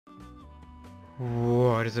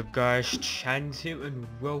What is up guys, Chance here and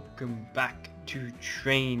welcome back to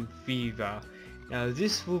Train Fever. Now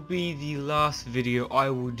this will be the last video I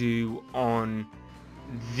will do on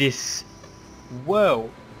this world,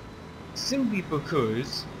 simply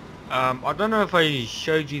because I don't know if I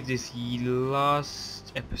showed you this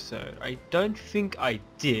last episode. I don't think I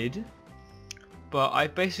did, but I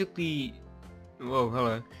basically,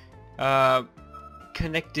 hello,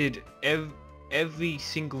 connected every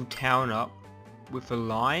single town up with a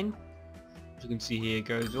line. As you can see here, it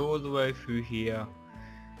goes all the way through here,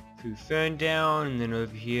 through Ferndown, and then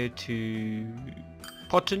over here to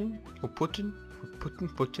Putten,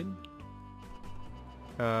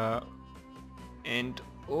 and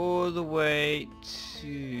all the way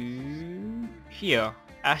to here,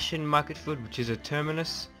 Ashen Marketfield, which is a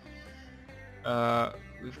terminus.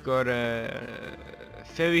 We've got a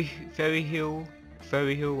Ferry Hill,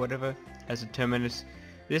 whatever, as a terminus.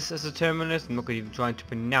 This as a terminus. I'm not going to even try to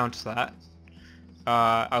pronounce that.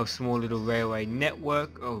 Our small little railway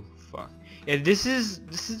network. Oh fuck. Yeah, this is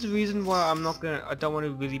the reason why I don't want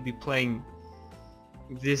to really be playing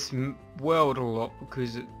this world a lot,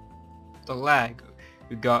 because the lag.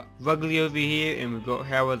 We've got Rugley over here, and we've got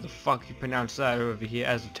however the fuck you pronounce that over here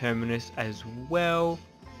as a terminus as well.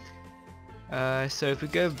 So if we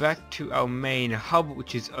go back to our main hub,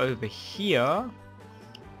 which is over here,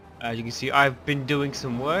 as you can see, I've been doing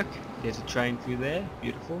some work. There's a train through there,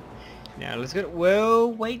 beautiful. Now let's go.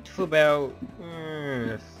 Well, wait for about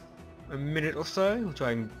a minute or so. We'll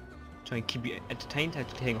try and keep you entertained.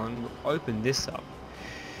 Hang on, we'll open this up.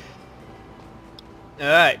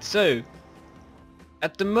 Alright, so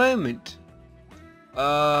at the moment,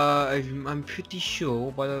 I'm pretty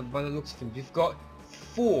sure by the looks of things, we've got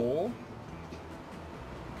 4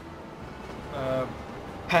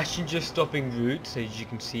 passenger stopping routes, as you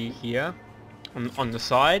can see here on the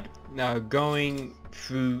side, now going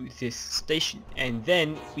through this station, and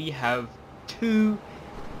then we have 2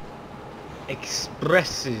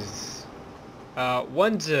 expresses.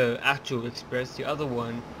 One's an actual express, the other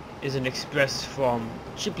one is an express from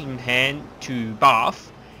Chippenham to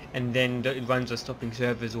Bath, and then it runs the stopping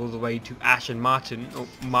service all the way to Ashen Martin or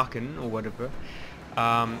Marken or whatever.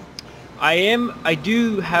 I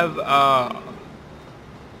do have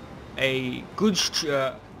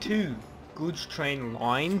two goods train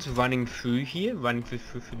lines running through here,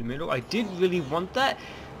 through the middle. I did really want that,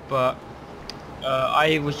 but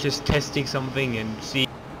I was just testing something and see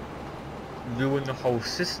ruin the whole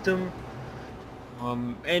system.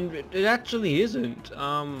 And it actually isn't.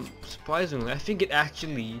 Surprisingly, I think it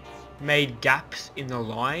actually made gaps in the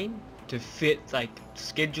line to fit like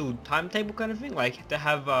scheduled timetable kind of thing, like to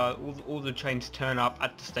have all the trains turn up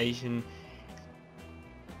at the station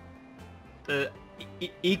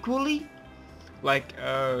equally, like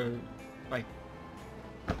for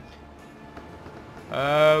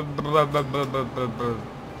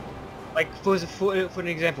an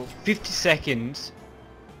example, 50 seconds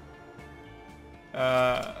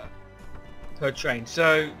per train.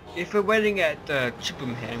 So if we're waiting at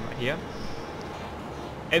Chippenham right here,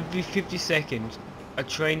 every 50 seconds a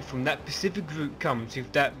train from that specific route comes,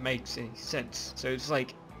 if that makes any sense. So it's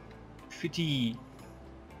like pretty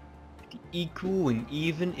equal and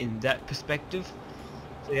even in that perspective.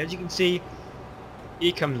 So as you can see,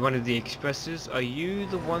 here comes one of the expresses. Are you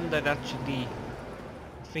the one that actually,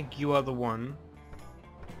 I think you are the one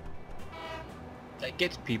that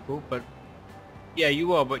gets people, but yeah,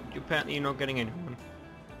 you are, but apparently you're not getting anyone.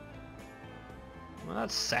 Well,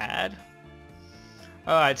 that's sad.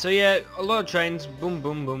 Alright, so yeah, a lot of trains, boom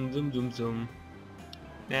boom boom, zoom zoom zoom.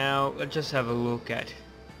 Now let's just have a look at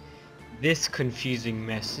this confusing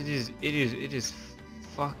mess. It is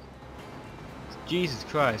fuck, Jesus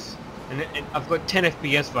Christ. And I've got 10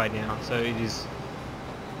 FPS right now, so it is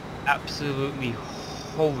absolutely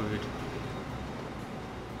horrid.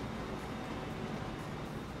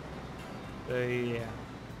 So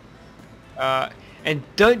yeah. And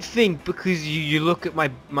don't think because you look at my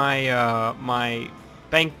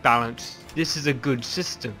bank balance, this is a good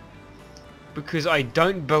system, because I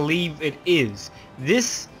don't believe it is.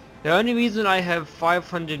 The only reason I have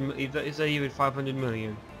 500 million, is that even 500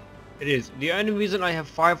 million? It is. The only reason I have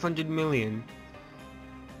 500 million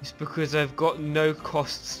is because I've got no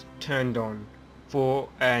costs turned on for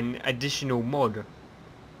an additional mod.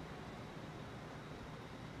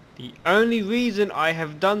 The only reason I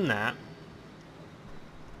have done that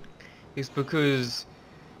is because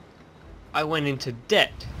I went into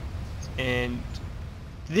debt, and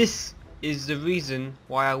this is the reason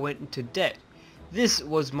why I went into debt. This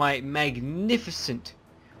was my magnificent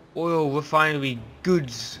oil refinery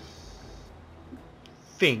goods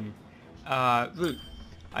thing route.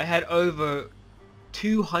 I had over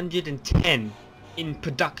 210 in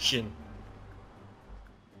production.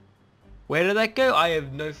 Where did that go? I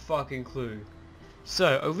have no fucking clue.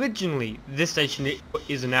 So originally this station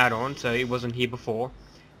is an add-on, so it wasn't here before.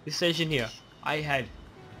 This station here, I had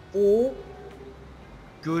 4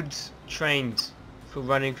 goods trains for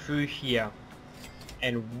running through here,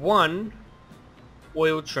 and 1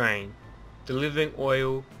 oil train delivering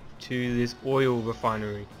oil to this oil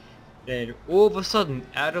refinery. Then all of a sudden,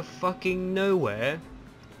 out of fucking nowhere,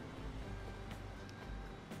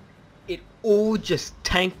 it all just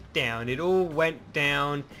tanked down. It all went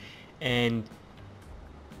down and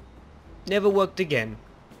never worked again.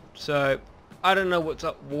 So I don't know what's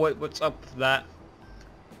up with that.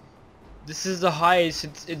 This is the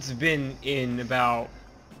highest it's been in about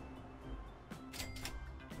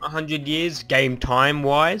 100 years, game time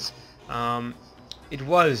wise. It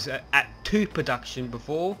was at 2 production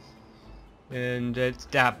before, and it's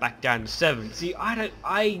back down to 7. See,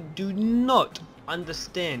 I do not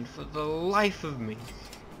understand for the life of me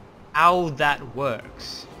how that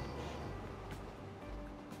works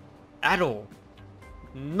at all.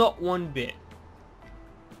 Not one bit.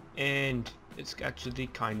 And it's actually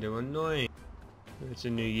kind of annoying. It's a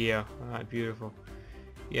new year. Alright, beautiful.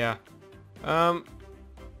 Yeah.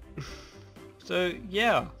 So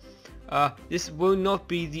yeah. This will not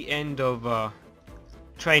be the end of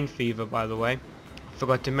Train Fever, by the way. I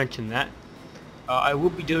forgot to mention that. I will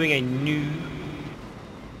be doing a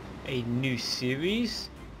new series,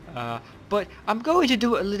 but I'm going to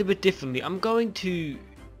do it a little bit differently. I'm going to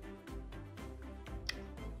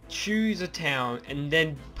choose a town and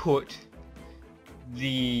then put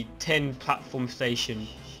the 10 platform station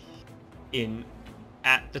in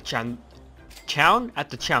at the town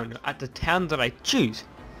that I choose.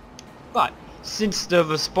 But since the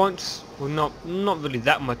response, well, not really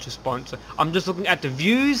that much response, I'm just looking at the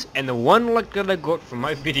views and the 1 like that I got from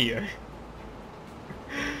my video.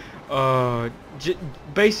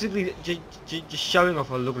 Basically just showing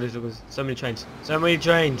off. Oh, look at this, so many trains,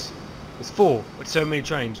 There's 4 with so many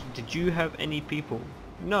trains. Did you have any people?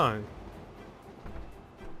 No.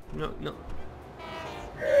 No.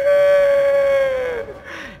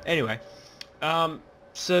 Anyway,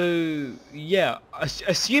 so yeah,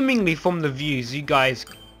 assumingly from the views, you guys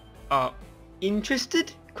are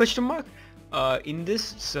interested? Question mark. In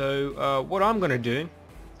this. So what I'm gonna do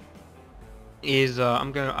is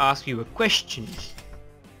I'm gonna ask you a question.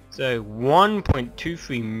 So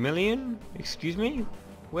 1.23 million. Excuse me.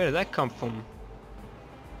 Where did that come from?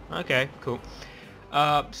 Okay, cool.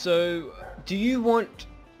 So do you want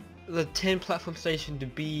the 10 platform station to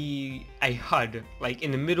be a HUD, like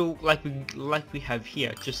in the middle, like we have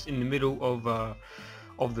here, just in the middle of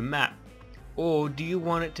the map, or do you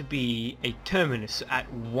want it to be a terminus at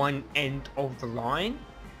one end of the line?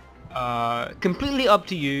 Completely up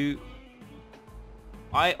to you.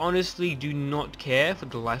 I honestly do not care for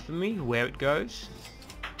the life of me where it goes.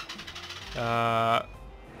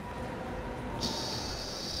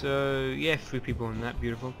 So yeah, 3 people on that,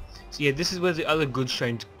 beautiful. So yeah, this is where the other goods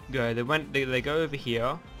trains go. They go over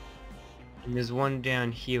here, and there's one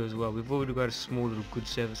down here as well. We've already got a small little goods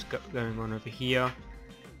service going on over here.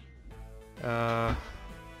 And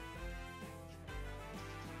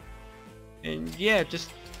yeah,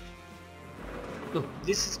 just look,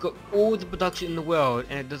 this has got all the production in the world,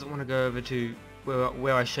 and it doesn't want to go over to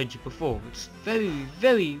where I showed you before. It's very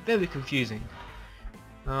confusing,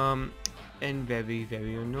 and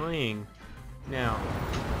very annoying. Now,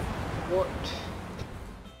 what?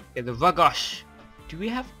 Yeah, the Ragash. Do we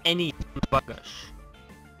have any Ragash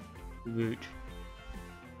route?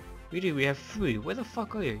 We do. We have 3. Where the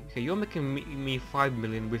fuck are you? Okay, you're making me 5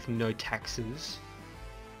 million with no taxes.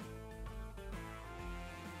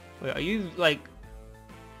 Wait, are you like?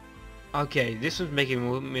 Okay, this one's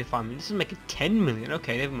making me 5 million. This is making 10 million.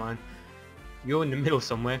 Okay, never mind. You're in the middle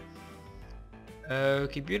somewhere.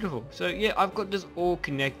 Okay, beautiful. So yeah, I've got this all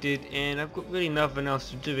connected, and I've got really nothing else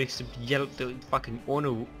to do except yell at the fucking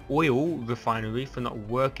oil refinery for not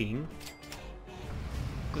working.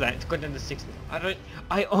 Look at that, it's gone down to 60. I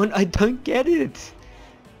don't get it.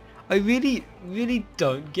 I really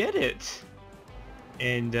don't get it.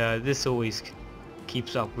 And this always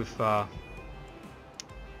keeps up with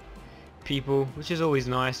people, which is always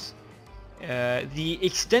nice. The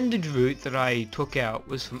extended route that I took out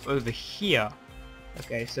was from over here.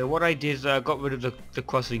 Okay, so what I did is I got rid of the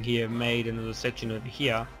crossing here, made another section over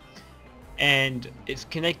here, and it's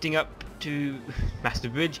connecting up to Master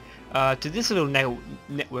Bridge to this little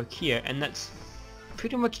network here, and that's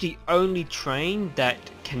pretty much the only train that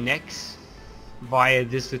connects via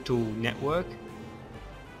this little network.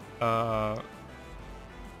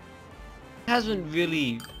 hasn't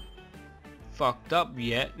really fucked up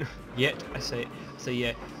yet. I say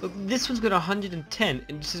yeah. Look, this one's got 110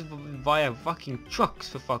 and this is via fucking trucks,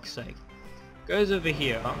 for fuck's sake. Goes over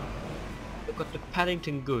here. We've got the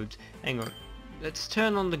Paddington goods. Hang on. Let's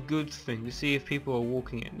turn on the goods thing to see if people are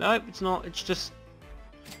walking it. Nope, it's not. It's just...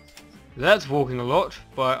 That's walking a lot,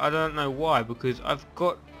 but I don't know why, because I've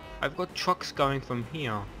got trucks going from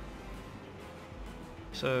here.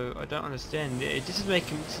 So I don't understand. This is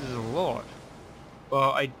making this is a lot.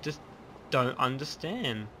 But I just don't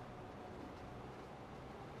understand.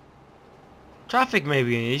 Traffic may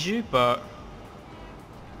be an issue, but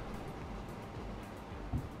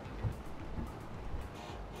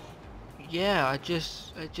yeah, I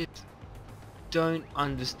just don't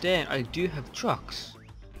understand. I do have trucks.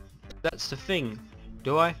 That's the thing.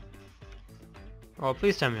 Do I? Oh,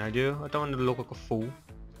 please tell me I do. I don't want to look like a fool.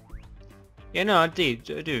 Yeah, no, I do.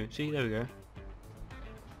 See, there we go.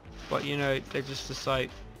 But you know, they just decide.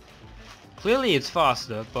 Clearly it's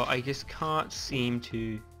faster, but I just can't seem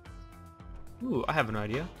to... Ooh, I have an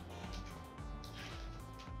idea.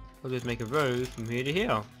 I'll just make a road from here to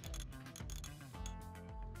here.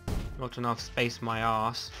 Not enough space, my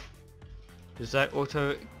ass. Does that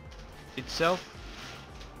auto itself?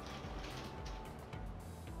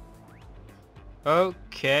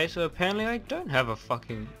 Okay, so apparently I don't have a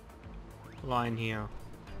fucking line here.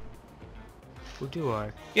 Or do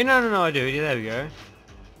I? Yeah, no, I do. Yeah, there we go.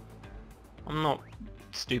 I'm not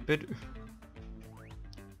stupid.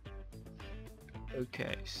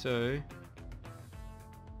 Okay, so...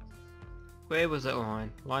 Where was that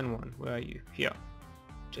line? Line 1, where are you? Here.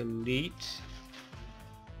 Delete.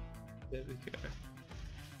 There we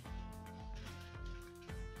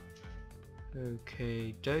go.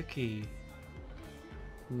 Okay, dokie.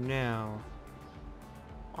 Now,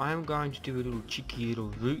 I'm going to do a little cheeky little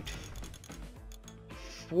route.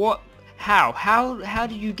 What? How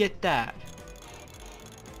do you get that?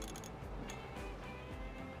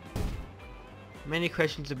 Many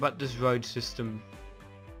questions about this road system.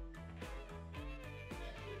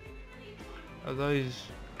 Are those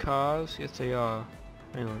cars? Yes, they are.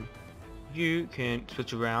 Hang on. You can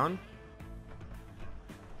switch around.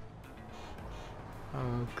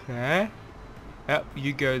 Okay. Yep,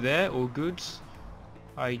 you go there, all goods.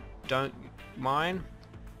 I don't mind.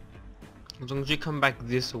 As long as you come back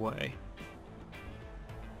this way.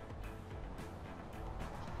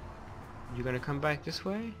 You're gonna come back this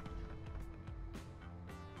way?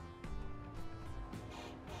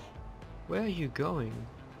 Where are you going?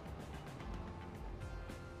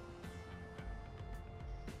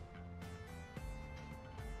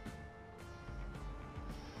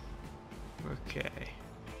 Okay.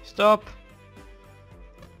 Stop!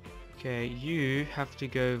 Okay, you have to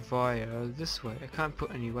go via this way. I can't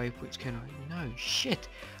put any waypoints, can I? No, shit!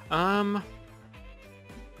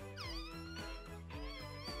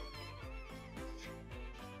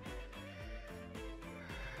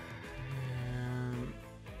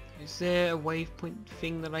 Is there a waypoint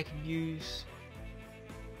thing that I can use?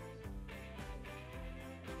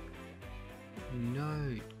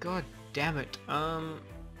 No, god damn it.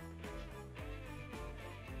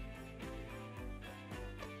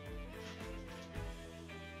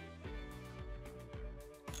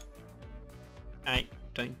 Hey,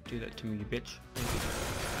 don't do that to me, you bitch.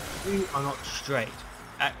 You are not straight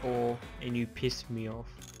at all, and you piss me off.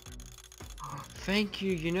 Thank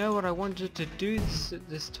you. You know what, I wanted to do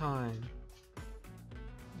this time.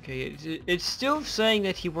 Okay, it's still saying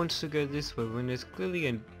that he wants to go this way when there's clearly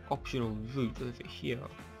an optional route over here.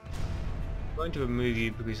 I'm going to remove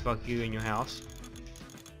you because fuck you and your house.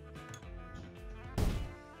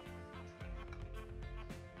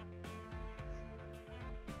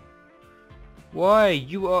 Why?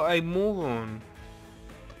 You are a moron.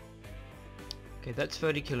 Okay, that's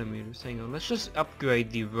 30 kilometers. Hang on, let's just upgrade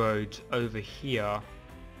the roads over here.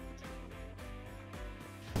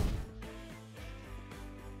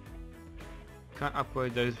 Can't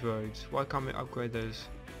upgrade those roads. Why can't we upgrade those?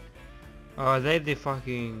 Oh, they're the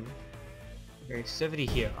fucking... Okay, 70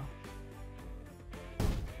 here.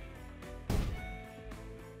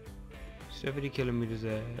 70 kilometers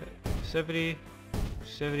there. 70.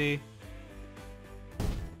 70.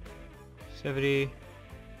 70.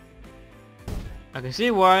 I can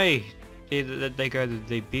see why they go to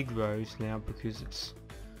the big roads now, because it's...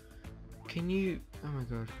 Can you... Oh my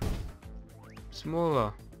god.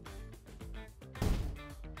 Smaller.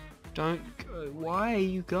 Don't go. Why are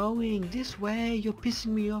you going this way? You're pissing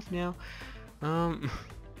me off now.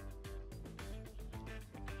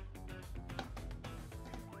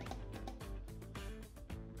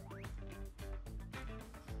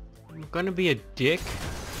 I'm gonna be a dick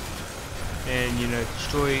and, you know,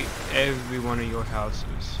 destroy every one of your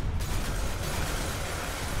houses.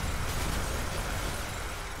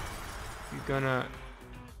 You're gonna...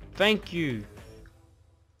 Thank you!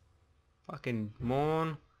 Fucking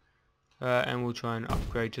moron. And we'll try and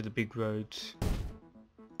upgrade to the big roads.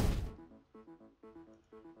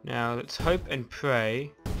 Now let's hope and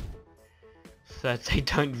pray that they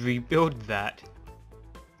don't rebuild that.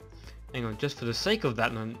 Hang on, just for the sake of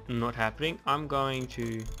that not happening, I'm going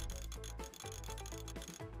to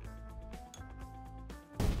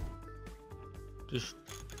just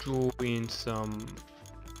draw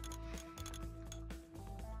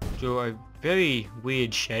a very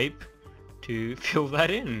weird shape to fill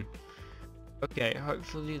that in. Okay,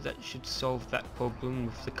 hopefully that should solve that problem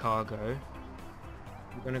with the cargo.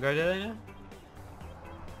 We're gonna go there now?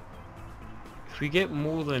 If we get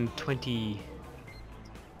more than 20...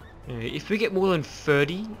 if we get more than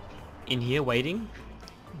 30 in here waiting,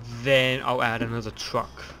 then I'll add another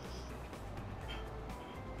truck.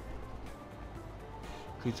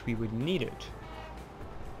 Because we would need it.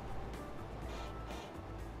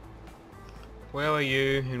 Where are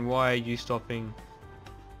you and why are you stopping?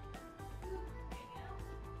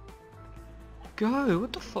 Go!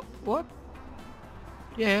 What the fuck? What?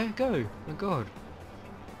 Yeah, go! My god.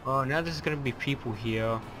 Oh, now there's gonna be people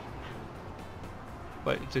here.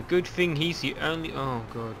 But it's a good thing he's the only... Oh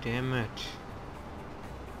god damn it.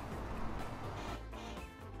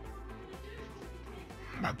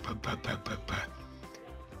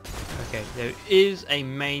 Okay, there is a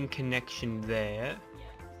main connection there.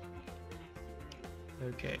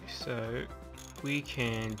 Okay, so we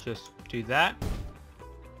can just do that.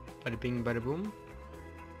 Bada bing bada boom.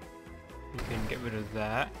 We can get rid of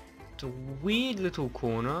that. It's a weird little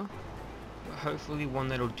corner, but hopefully one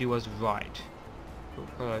that'll do us right.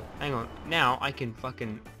 Hang on, now I can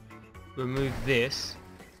fucking remove this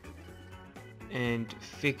and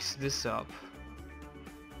fix this up.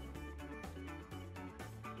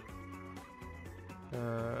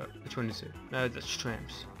 Which one is it? No, that's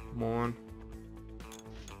trams. Moron.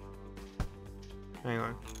 Hang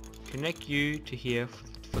on. Connect you to here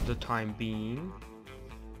for the time being.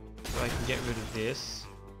 So I can get rid of this.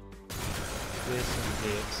 This and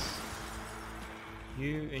this.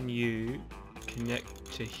 You and you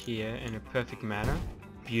connect to here in a perfect manner.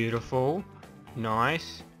 Beautiful.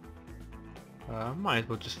 Nice. Might as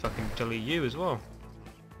well just fucking delete you as well.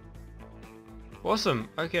 Awesome.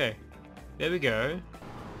 Okay. There we go.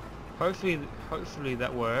 Hopefully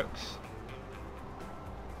that works.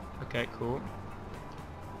 Okay, cool.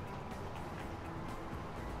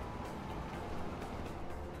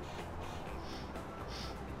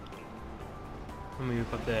 Let me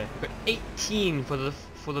move up there. We've got 18 for the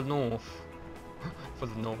north. For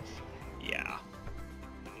the north. Yeah.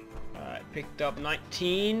 Alright, picked up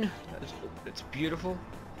 19. That's beautiful.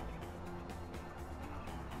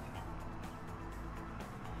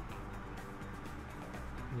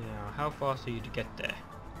 Now, how fast are you to get there?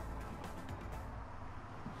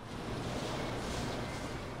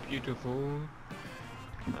 Beautiful.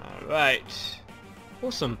 Alright.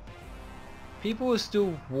 Awesome. People are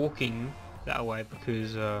still walking that way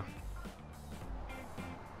because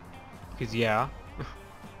yeah.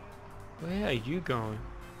 Where are you going?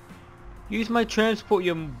 Use my transport,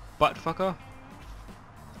 you butt fucker.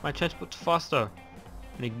 My transport's faster.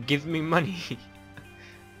 And they give me money.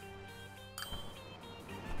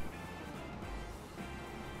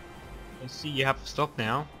 I see you have to stop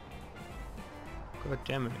now. God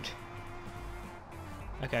damn it.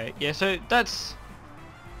 Okay, yeah, so that's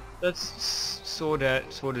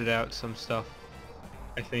sorted out some stuff,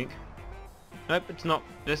 I think. Nope, it's not.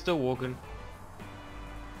 They're still walking.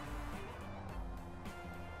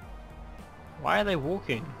 Why are they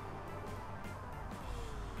walking?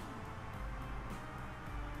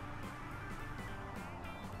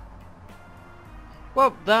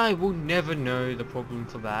 Well, I will never know the problem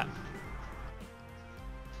for that.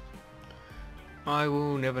 I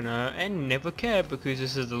will never know and never care because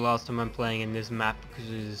this is the last time I'm playing in this map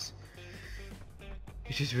because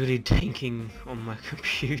it is really tanking on my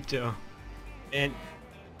computer. And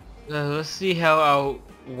let's see how our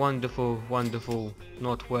wonderful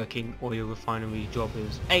not working oil refinery job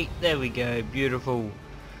is. 8, there we go, beautiful.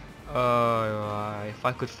 If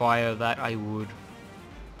I could fire that I would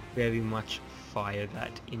very much fire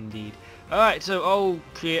that indeed. Alright, so I'll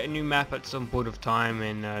create a new map at some point of time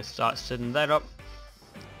and start setting that up.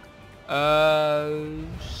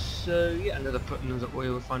 So yeah, another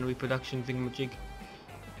oil refinery production thingamajig.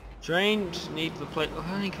 Drained, need the plate.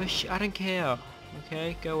 Oh, I don't care.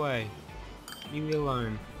 Okay, go away. Leave me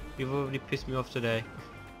alone. You've already pissed me off today.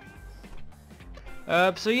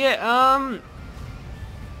 So yeah,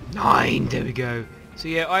 9, there we go. So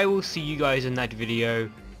yeah, I will see you guys in that video.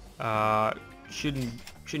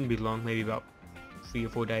 Shouldn't be long, maybe about 3 or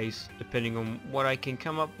 4 days, depending on what I can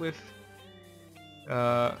come up with.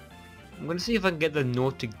 I'm gonna see if I can get the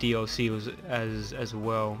Nautic DLC as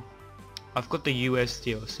well. I've got the US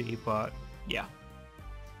DLC, but yeah.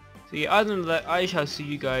 So yeah, other than that, I shall see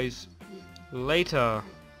you guys later.